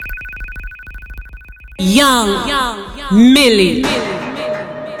Young Milli.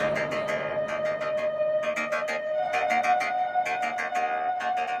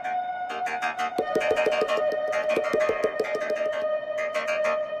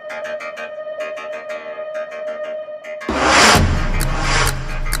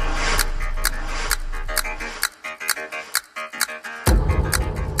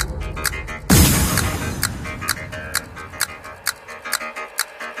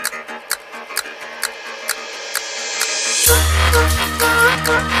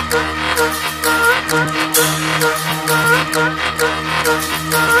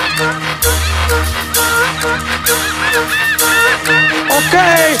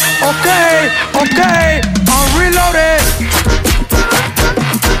 Okay, I'm reloaded.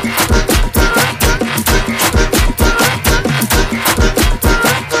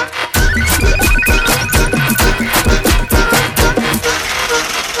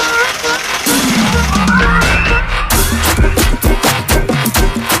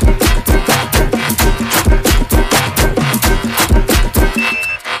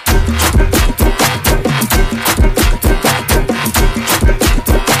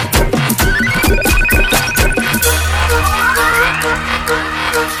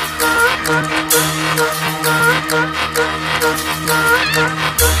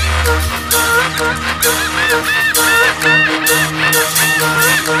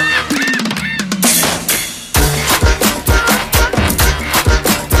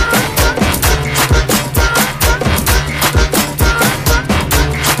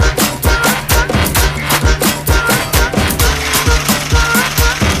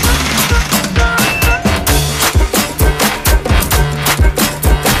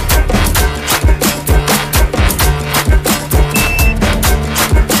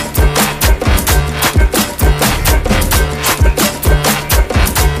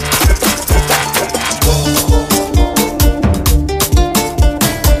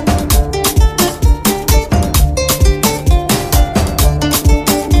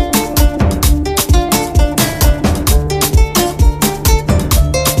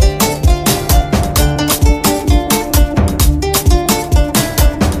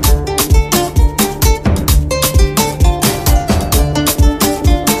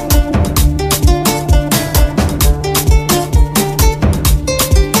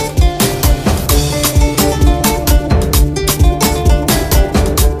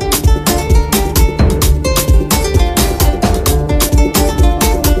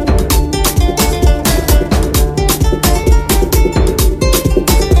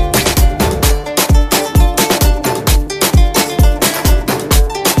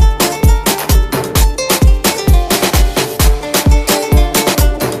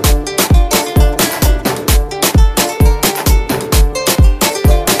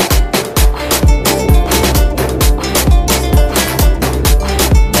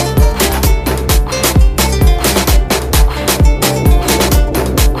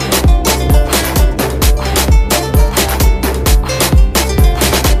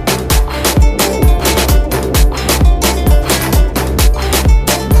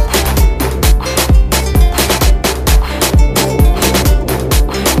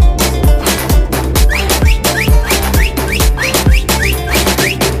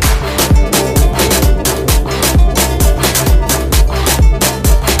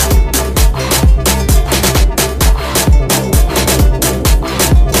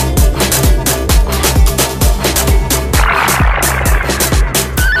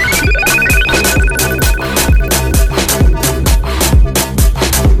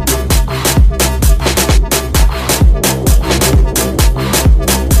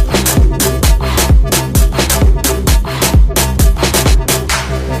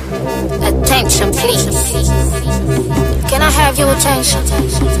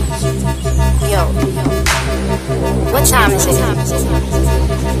 Yo, what time is it?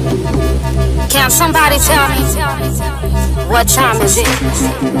 Can somebody tell me what time is it?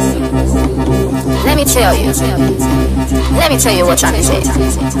 Let me tell you. Let me tell you what time is it.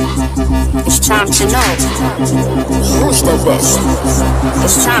 It's time to know who's the best.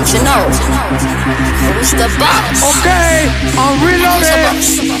 It's time to know who's the boss. Okay, I'm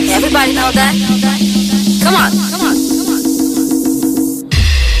reloaded. Everybody know that? Come on.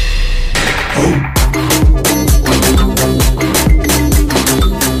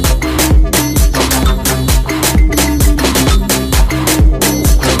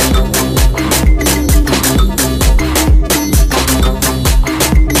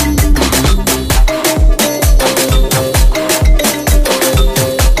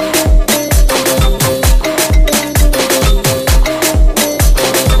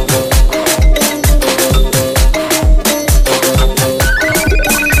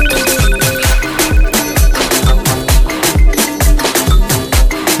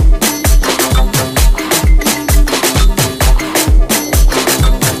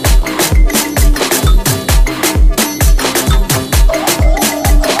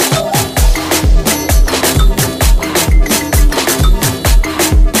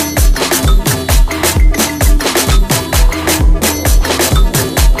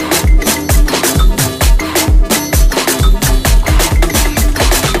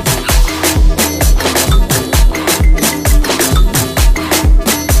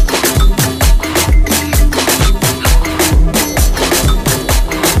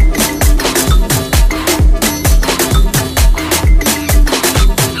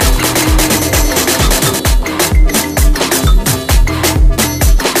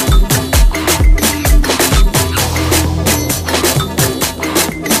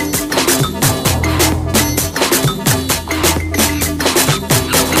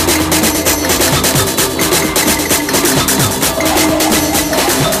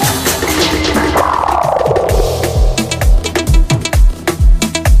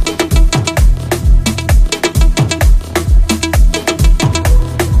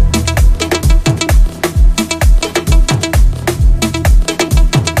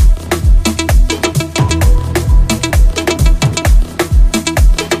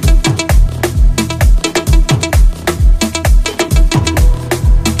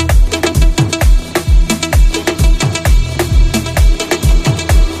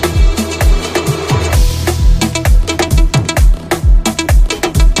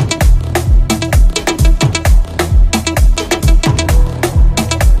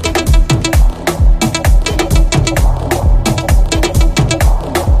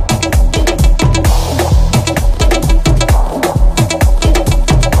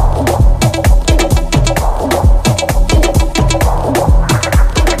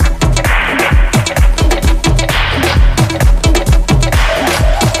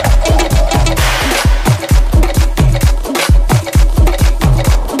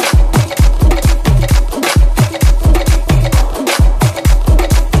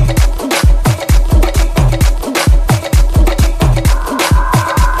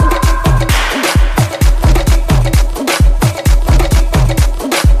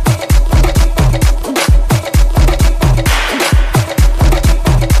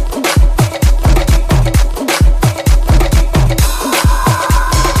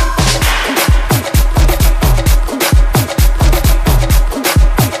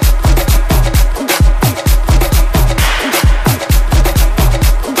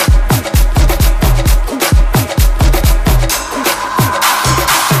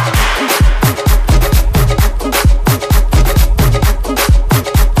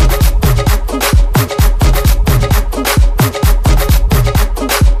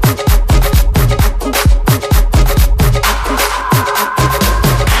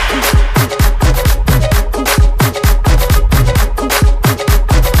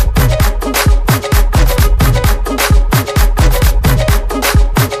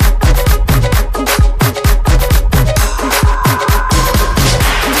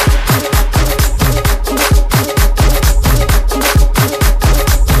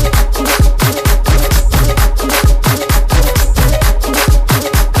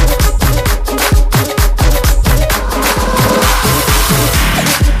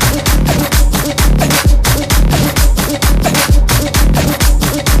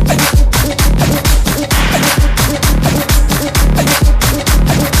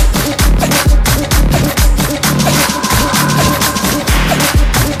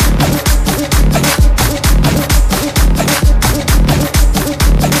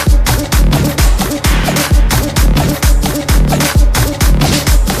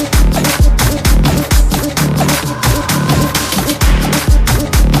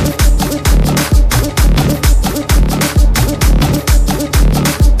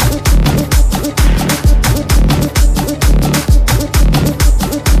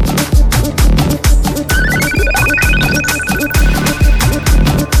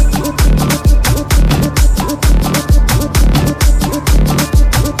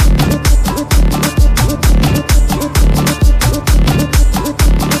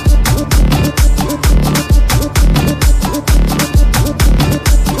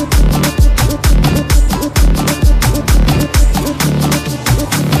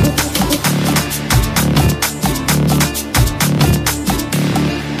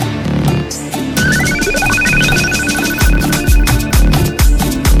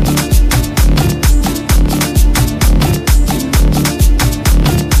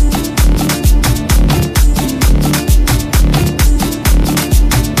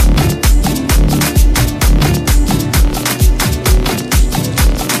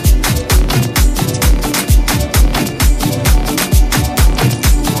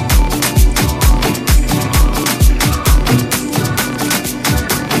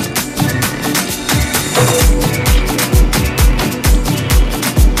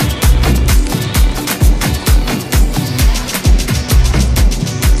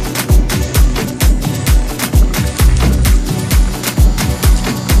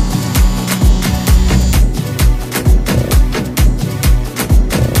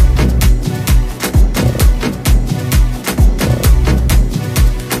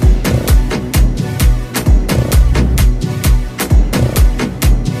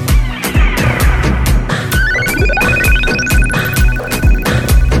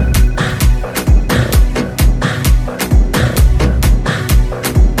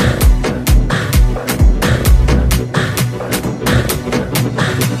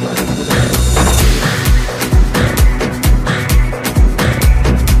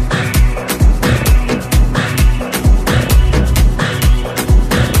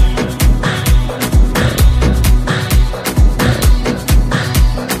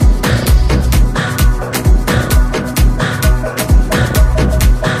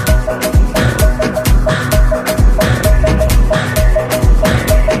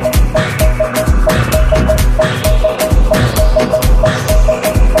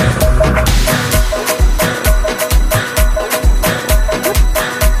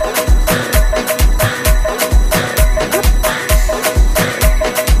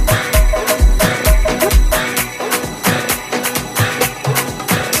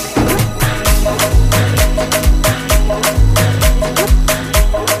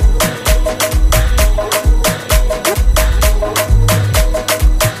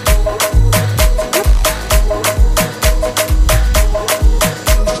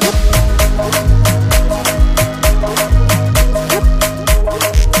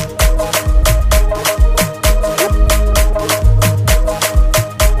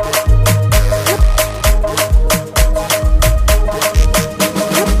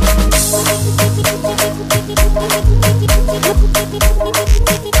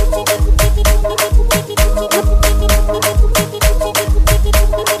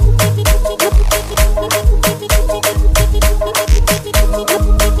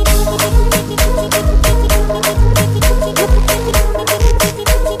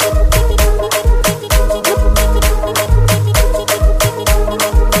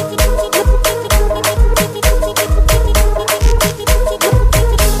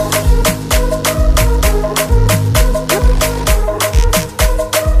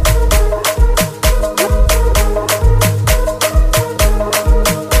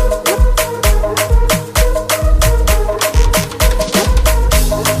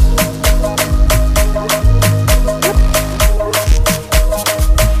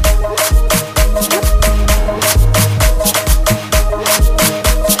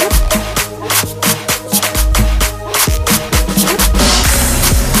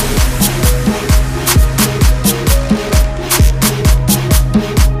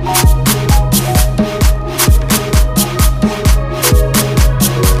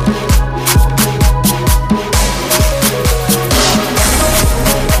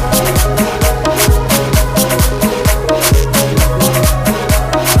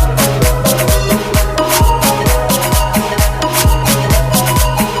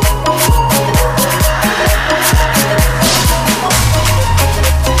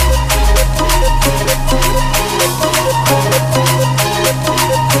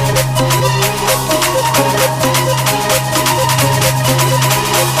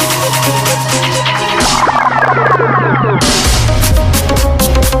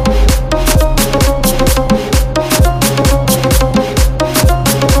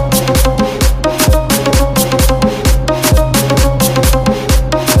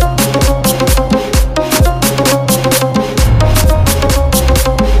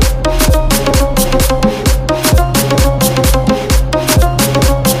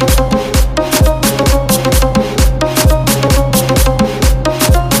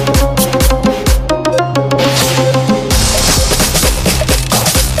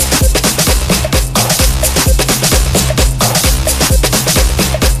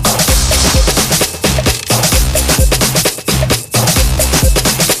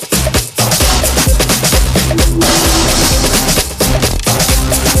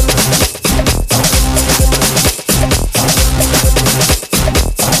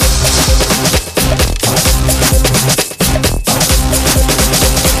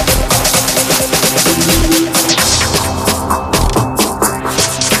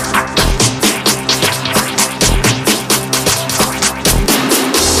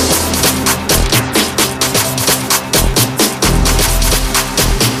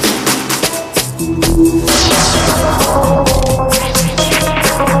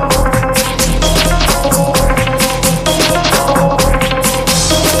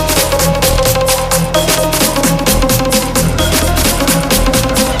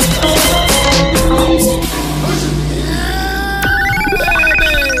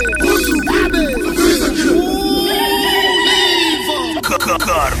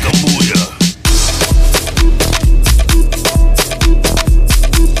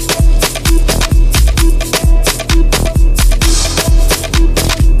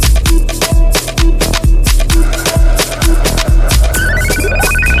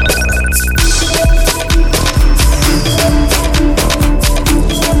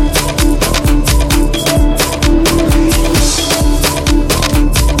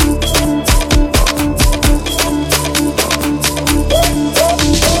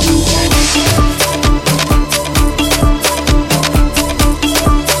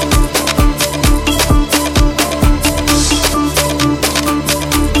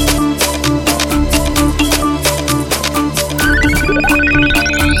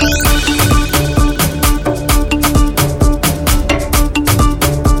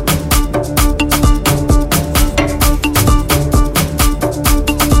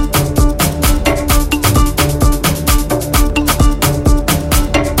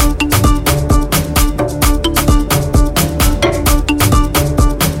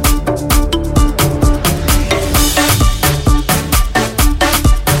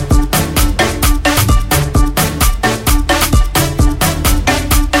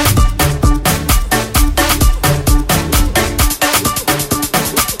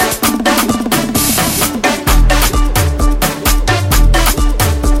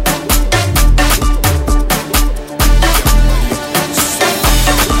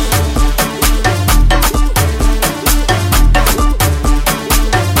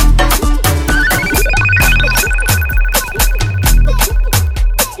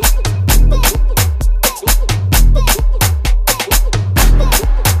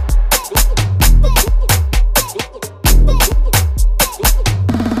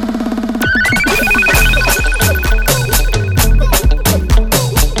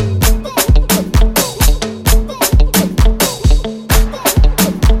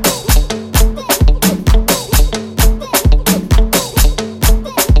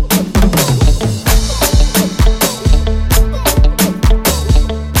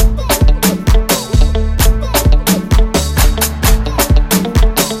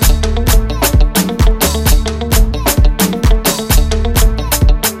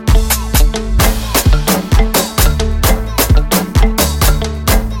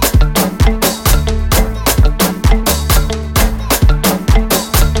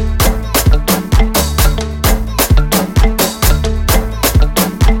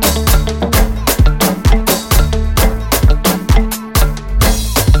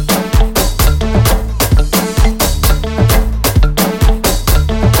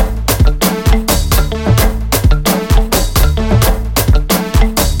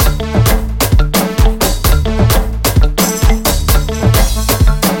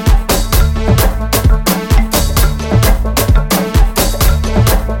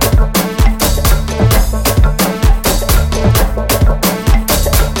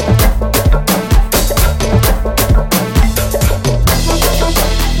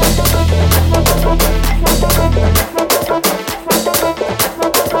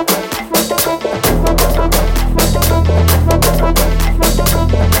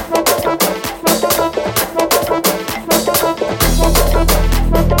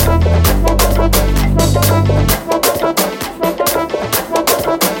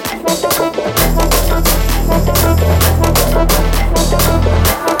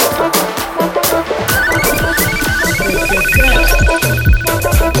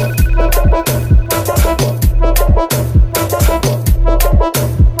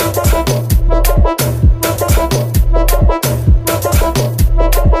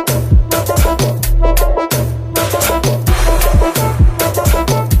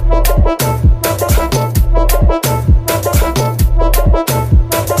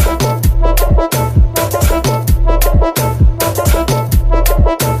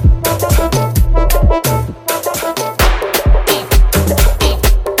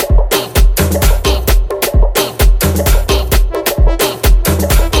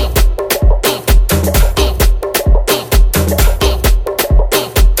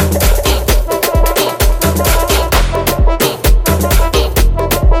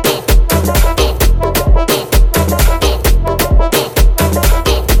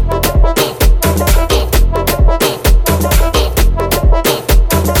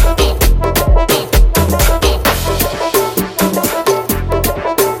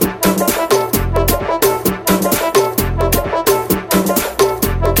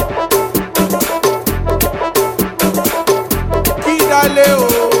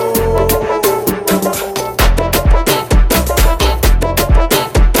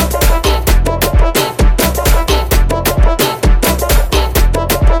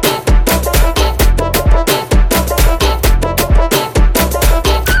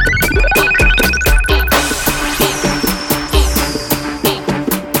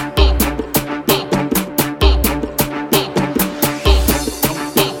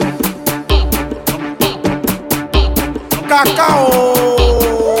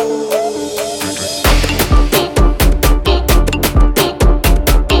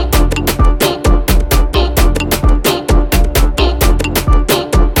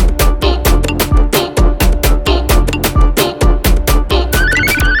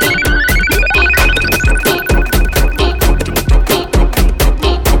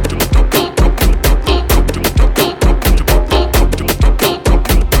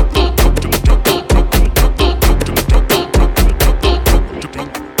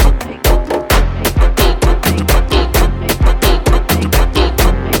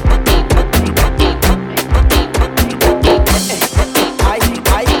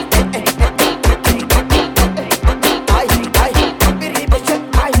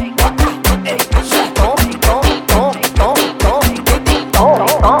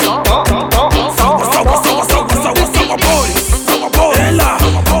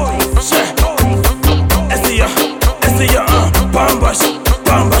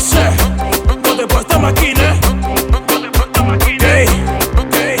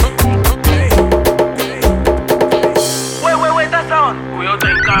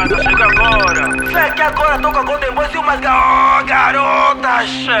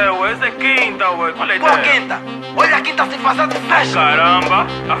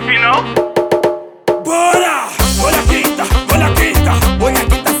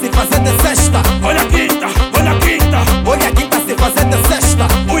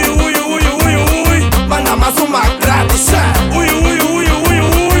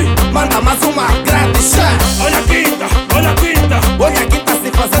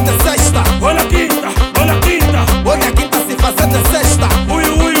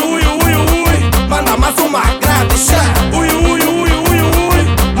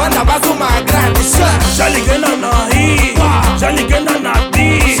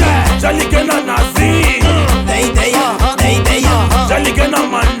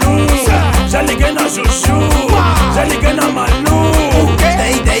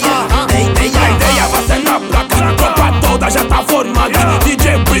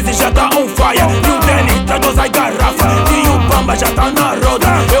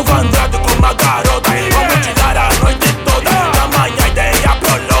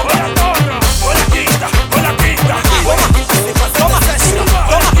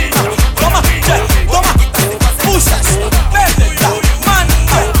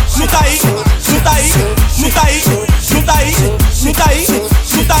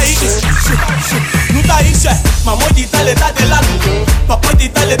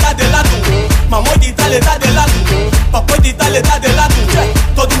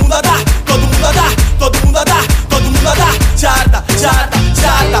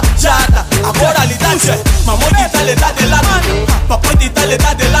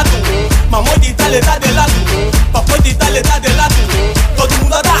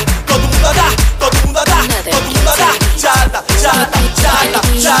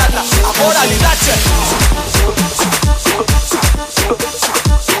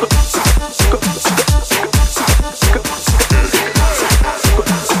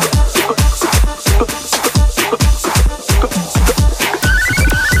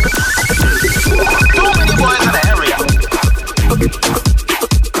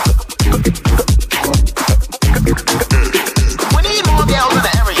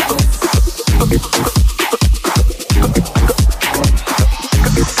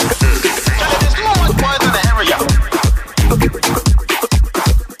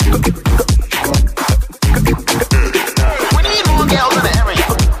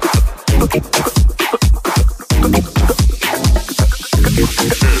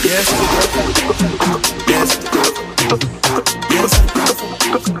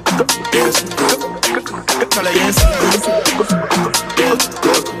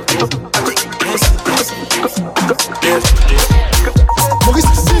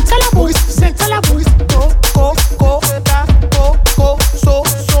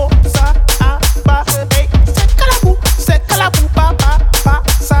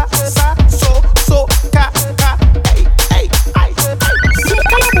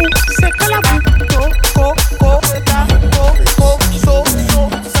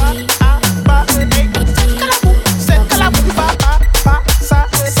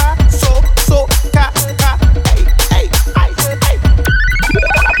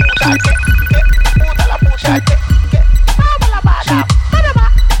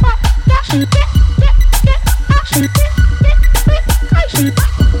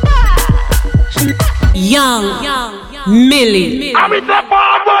 Milli.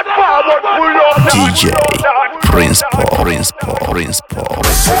 DJ Prince Paul.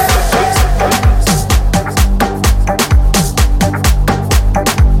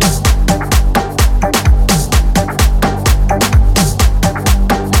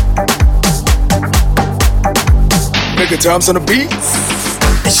 Make it times on the beat.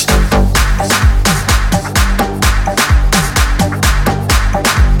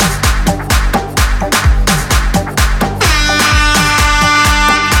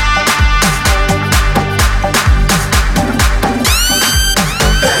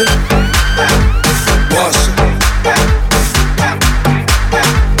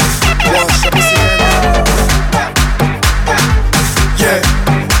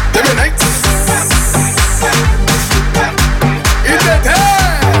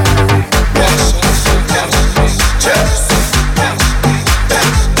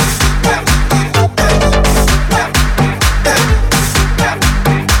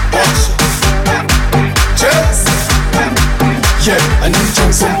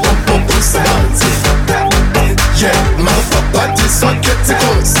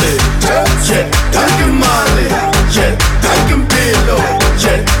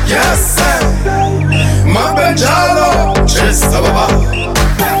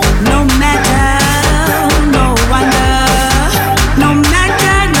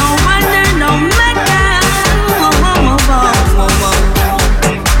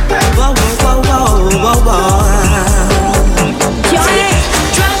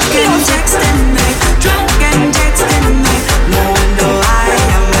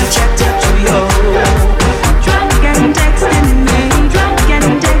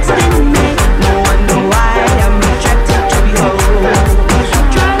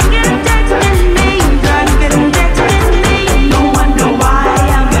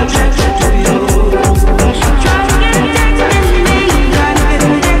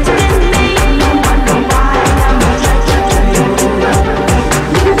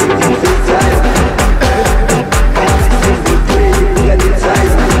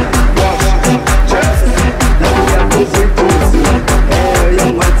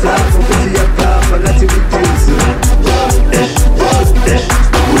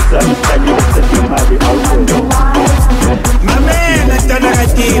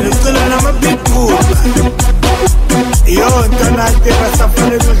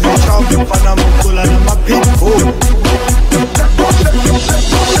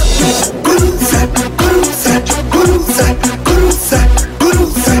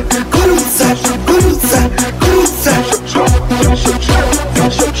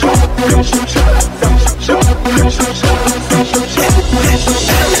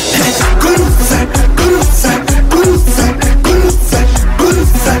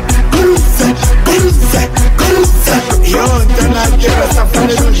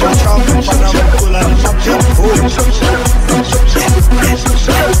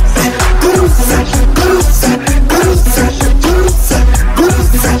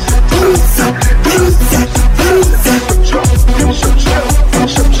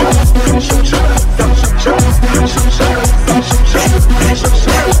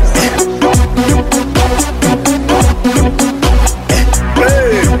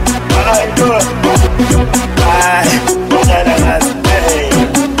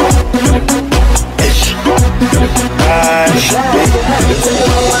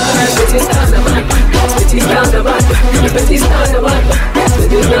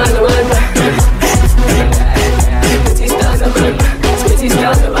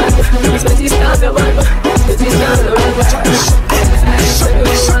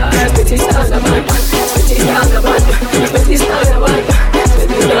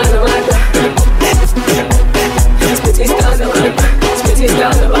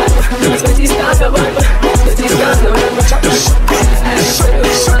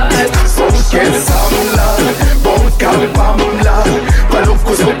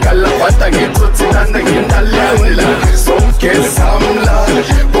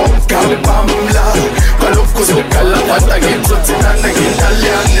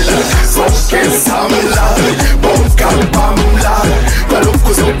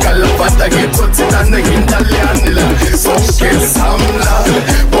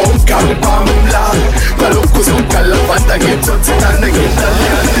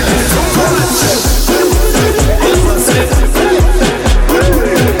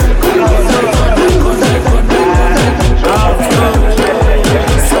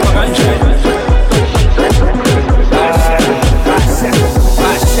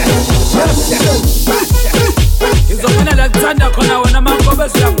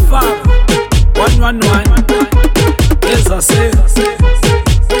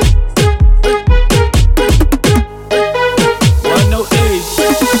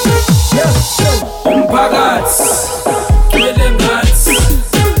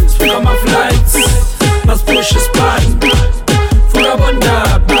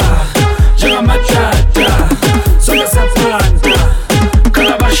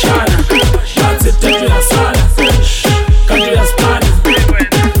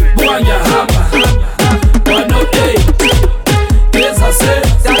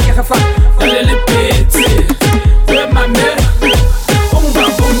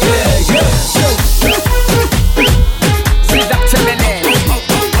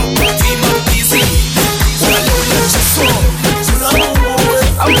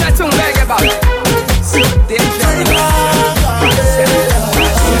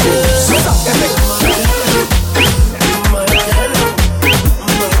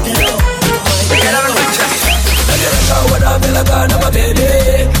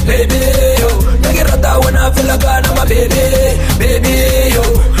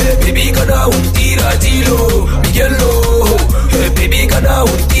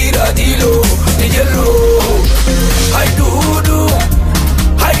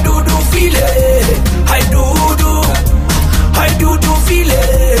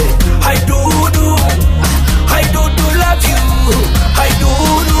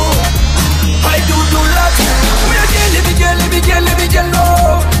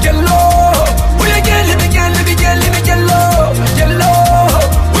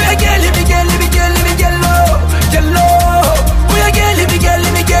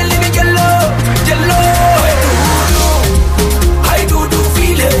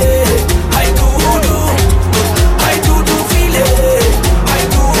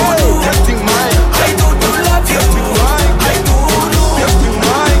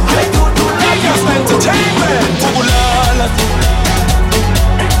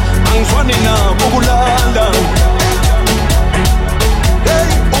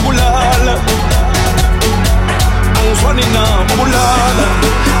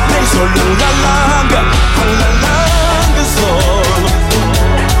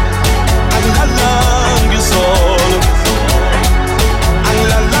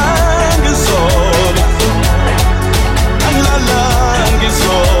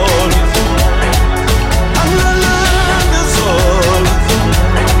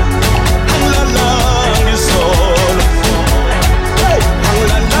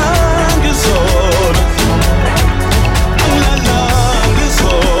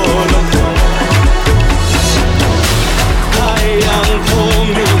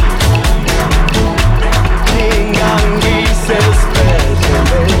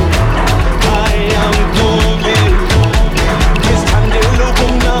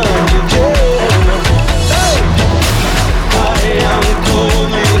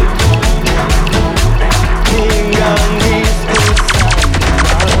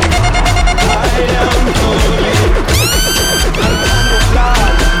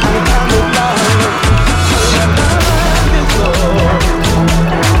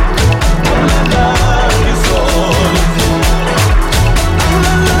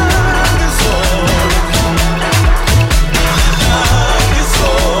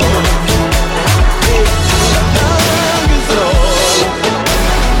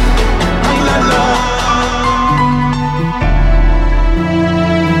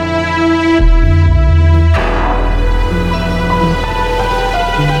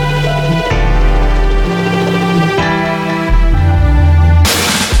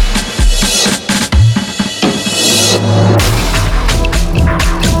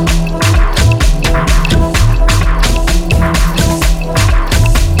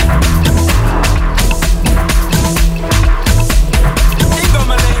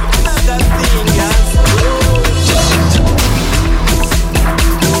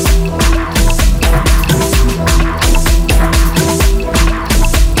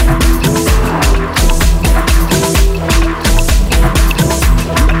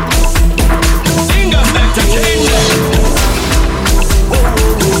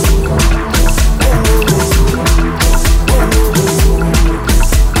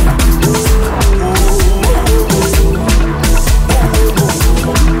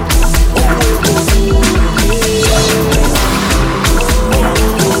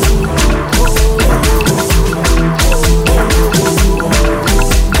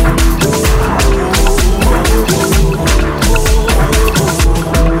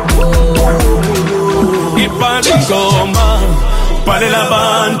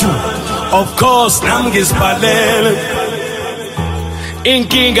 Of course, nam ngisiphalele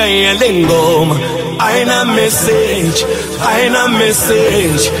inkinga yalengoma aina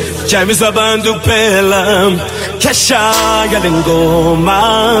message jamisa abantu phela yashaya lengoma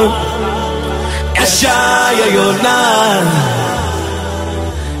yashaya yona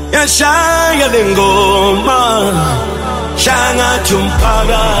yashaya lengoma shanga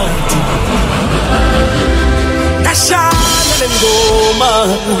tumphakathi yashaya lengoma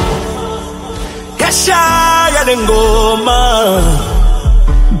yashaya lengoma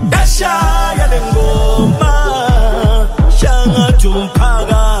yashaya lengoma shanga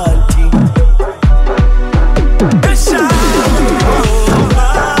tumphakathi yashaya lengoma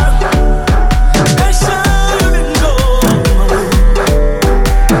yashaya lengoma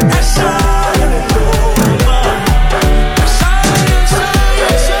yashaya lengoma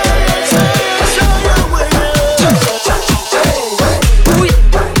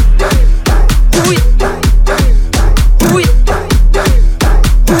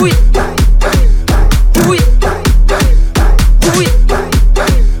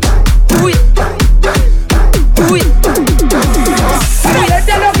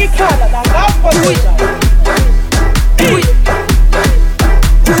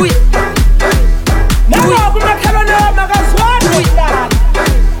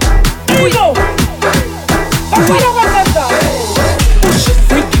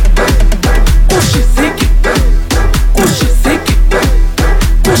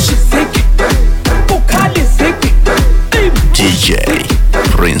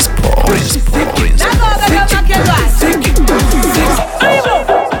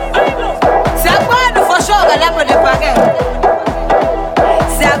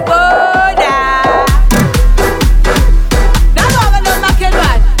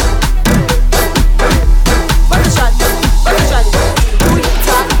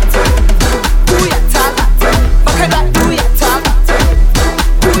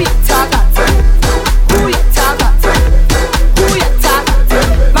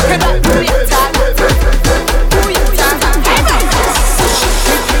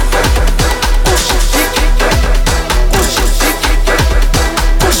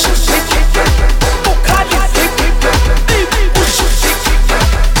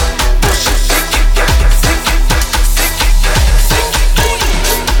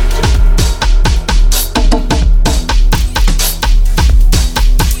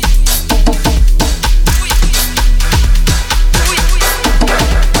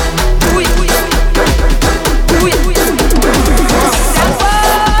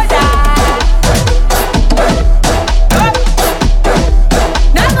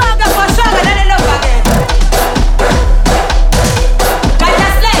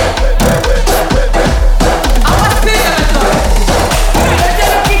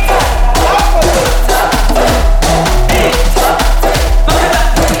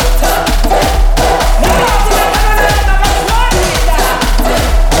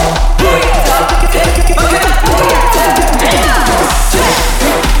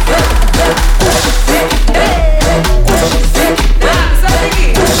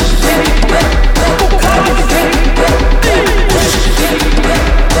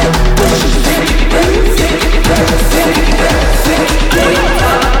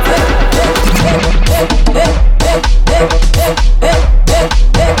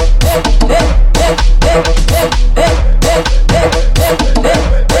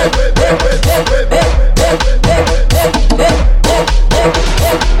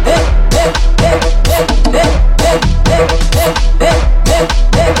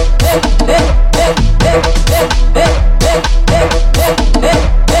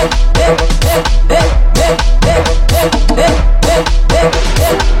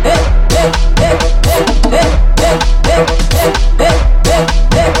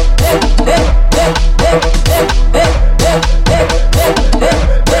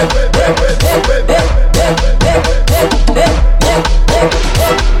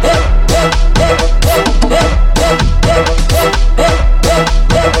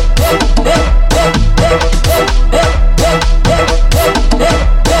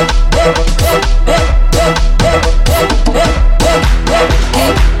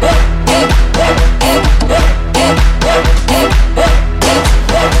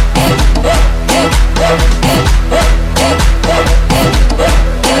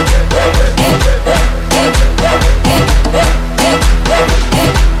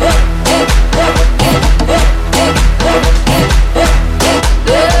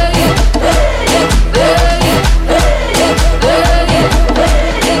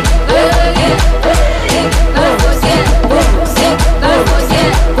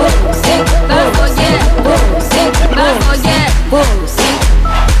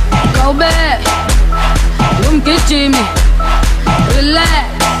Jimmy,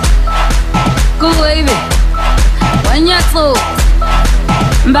 relax, go baby. When you're so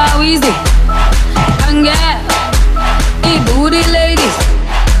bow easy, and get booty ladies,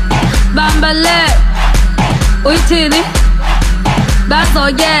 bambale, oi titty, that's all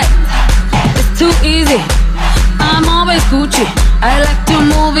yet. It's too easy. I'm always Gucci. I like to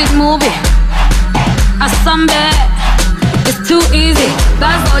move it. I some bad. It's too easy.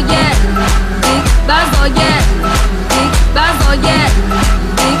 That's all yet. That's all yet. That's all yet.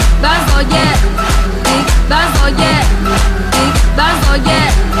 That's all yet. That's all yet. That's all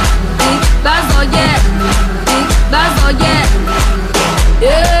yet. That's all yet. That's all yet.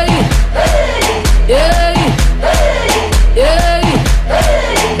 Yeah. Yeah. Yeah.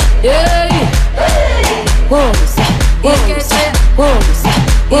 Yeah. Woza, woza, woza,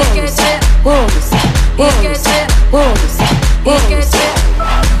 woza, woza, woza, woza, woza.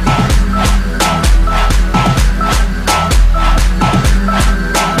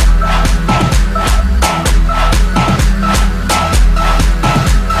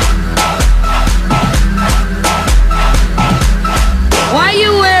 Why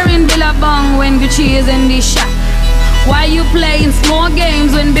you wearing billabong when Gucci is in the shop? Why you playing small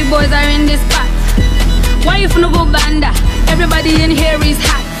games when big boys are in this spot? Why you finna go banda? Everybody in here is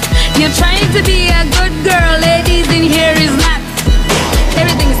hot. You're trying to be a good girl, ladies in here is not.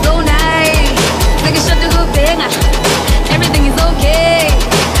 Everything is so nice, like a shot to go thing. Everything is okay,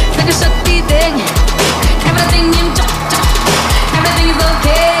 like a shot to thing. Everything in chop chop, everything is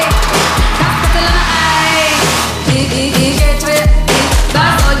okay. Hospital in the eye, get it.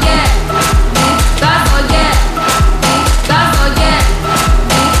 That's all yet, that's all yet, that's all yet,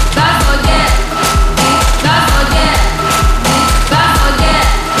 that's all yet. That's all yet. That's all yet.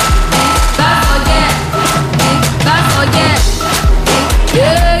 That's all yet. That's all yet.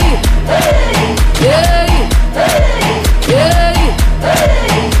 Yeah. Yeah. Yeah.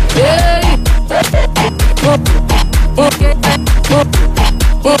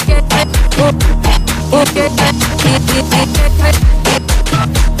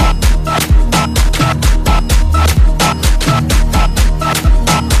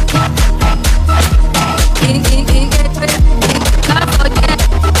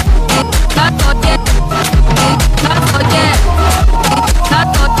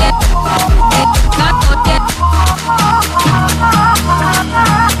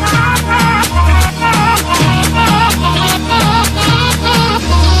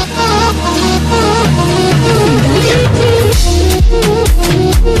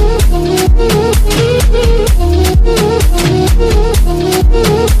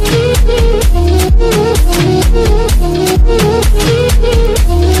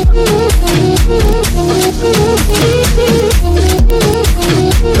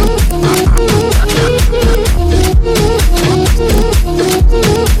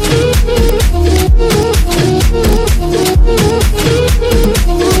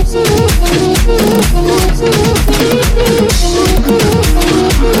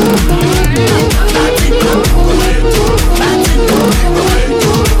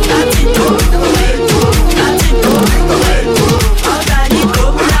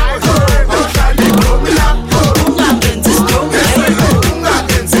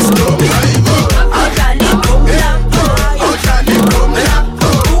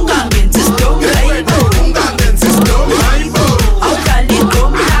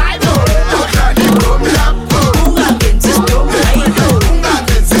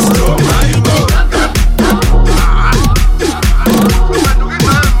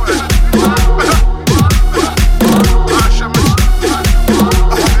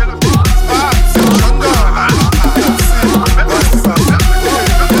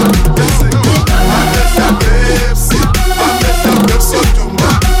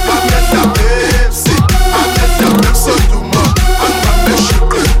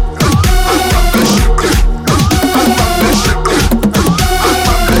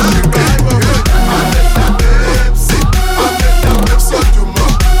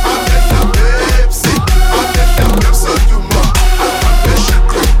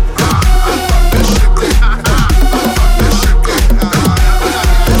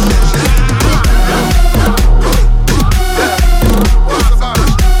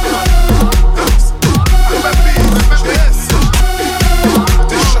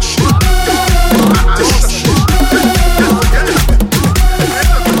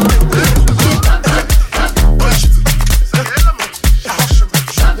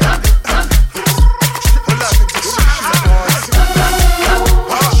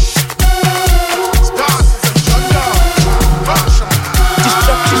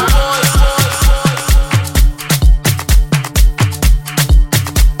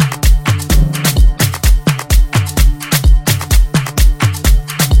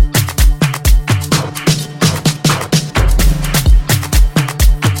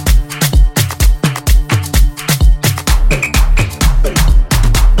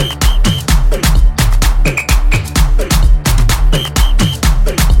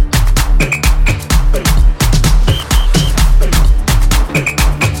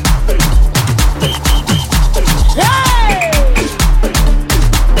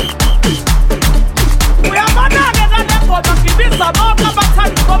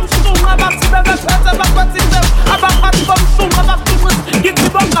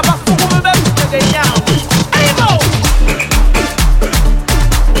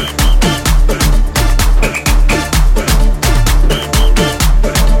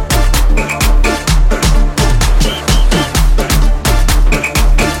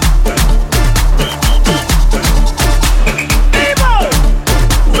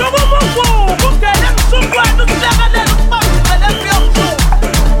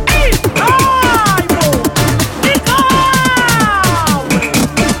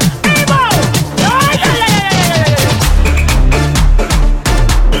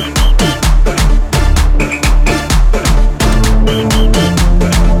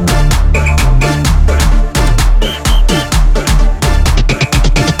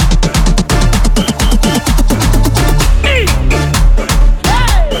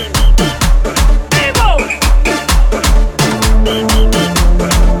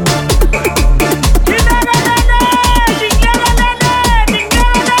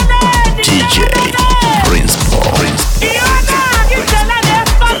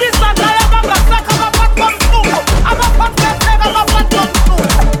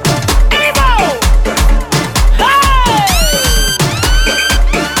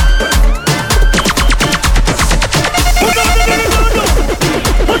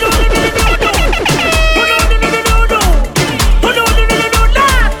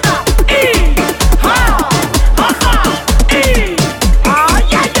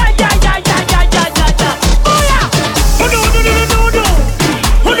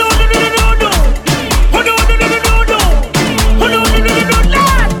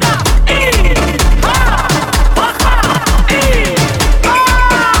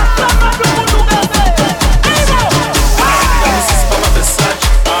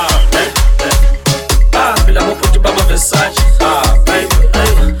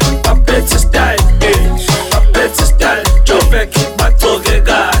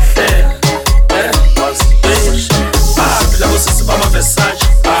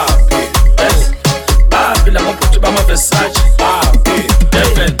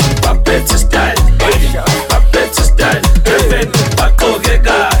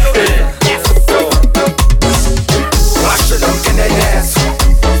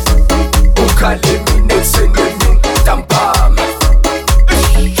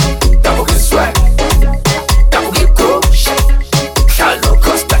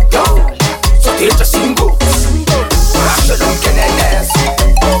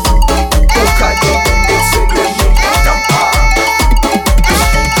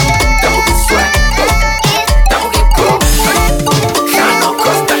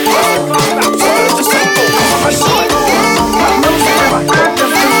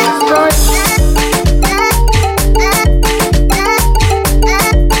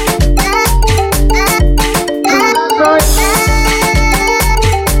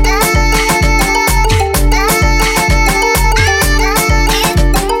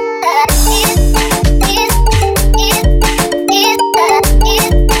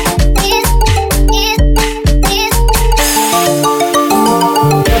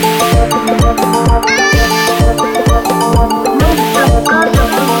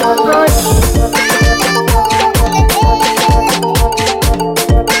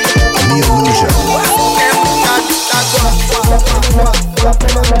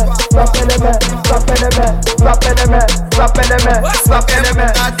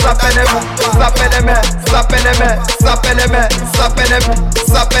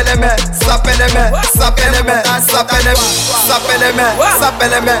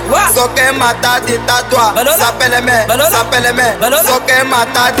 Só quer matar de tatuar. Sapeleme, só quer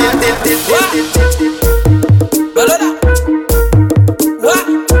matar de Balola. Balola.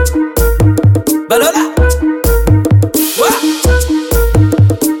 Balola.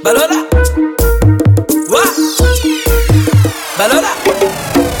 Balola.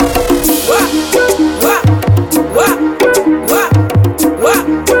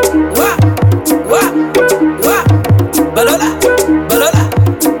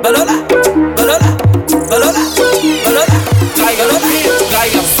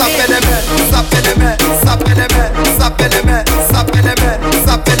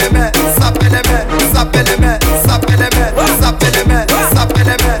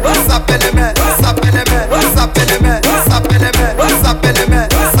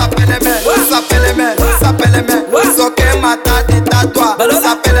 Só quer matar de tatuar.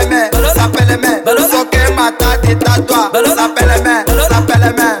 Sapeleme, só quer matar de tatuar. Sapeleme,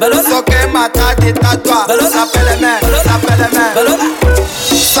 só quer matar de tatuar. Sapeleme,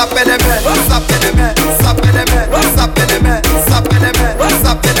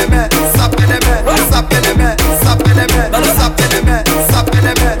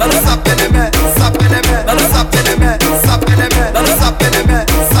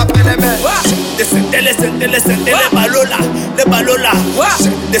 Descendele balola, le balola.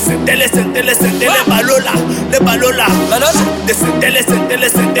 Descendele balola, le balola. Descendele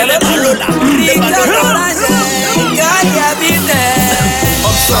balola, le balola.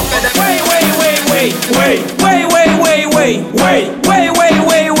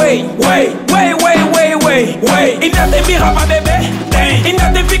 Ainda tem birra pra beber? Tem. Ainda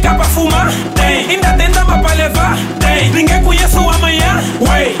tem pica pra fumar? Tem. Ainda tem dama pra levar? Tem. Ninguém conhece o amanhã?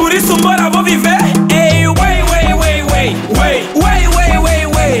 Por isso bora, vou viver.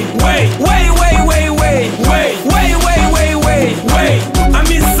 Ei,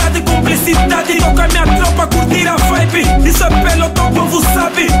 amizade, cumplicidade, toca minha tropa, curtir a vibe. Isso é pelotão, o povo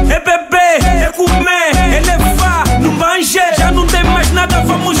sabe. É beber, é comer, é levar. Não manje, já não tem mais nada,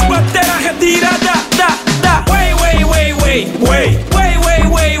 vamos bater a retirada.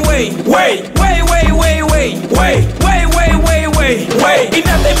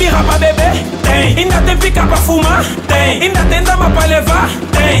 Ainda tem birra pra beber? Tem. Ainda tem pica pra fumar? Tem. Ainda tem dama pra levar?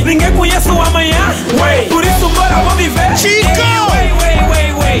 Tem. Ninguém conhece o amanhã? Por isso bora, vou viver. Chico!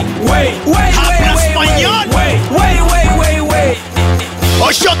 Habla español.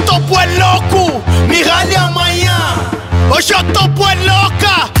 Hoje eu tô pues louco, me rale amanhã. Hoje eu tô pues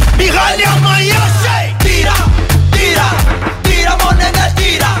louca, me rale amanhã. Tira, monega,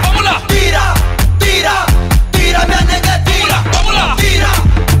 tira. Vamos lá. Tira, minha nega, tira. Vamos lá.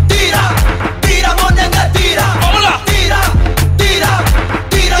 Tira, monega, tira. Vamos lá.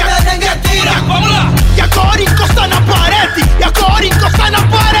 Tira, minha nega, tira. Vamos lá. E agora encosta na parede. E agora encosta na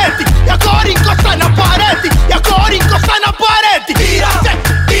parede. E agora encosta na parede. E agora encosta na parede.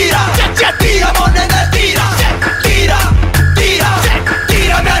 Tira, monega, tira.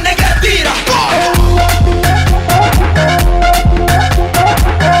 Tira, minha nega, tira.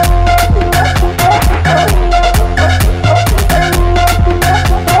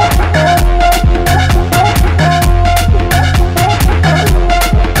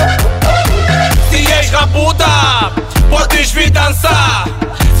 Podes vir dançar.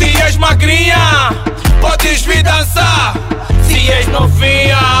 Se és magrinha, podes vir dançar. Se és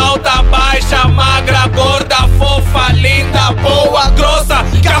novinha, alta, baixa, magra, gorda, fofa, linda, boa, grossa,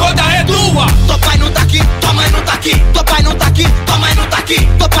 que a roda é tua. Teu pai não tá aqui, tua mãe não tá aqui. Teu pai não tá aqui, tua mãe não tá aqui.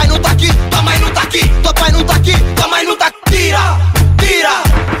 Teu pai não tá aqui, tua mãe não tá aqui. Teu pai não tá aqui, tua mãe não tá aqui.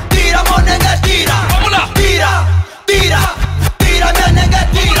 Tira, monega, tira. Vamos lá. Tira, minha nega,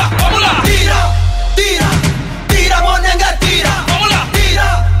 tira. Vamos lá. Tira, monega, tira. Vamos lá.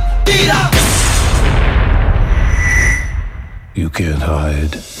 Tira. You can't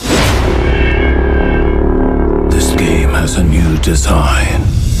hide. This game has a new design.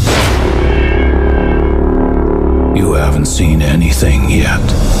 You haven't seen anything yet.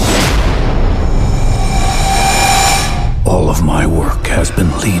 All of my work has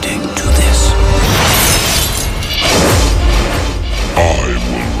been leading to this.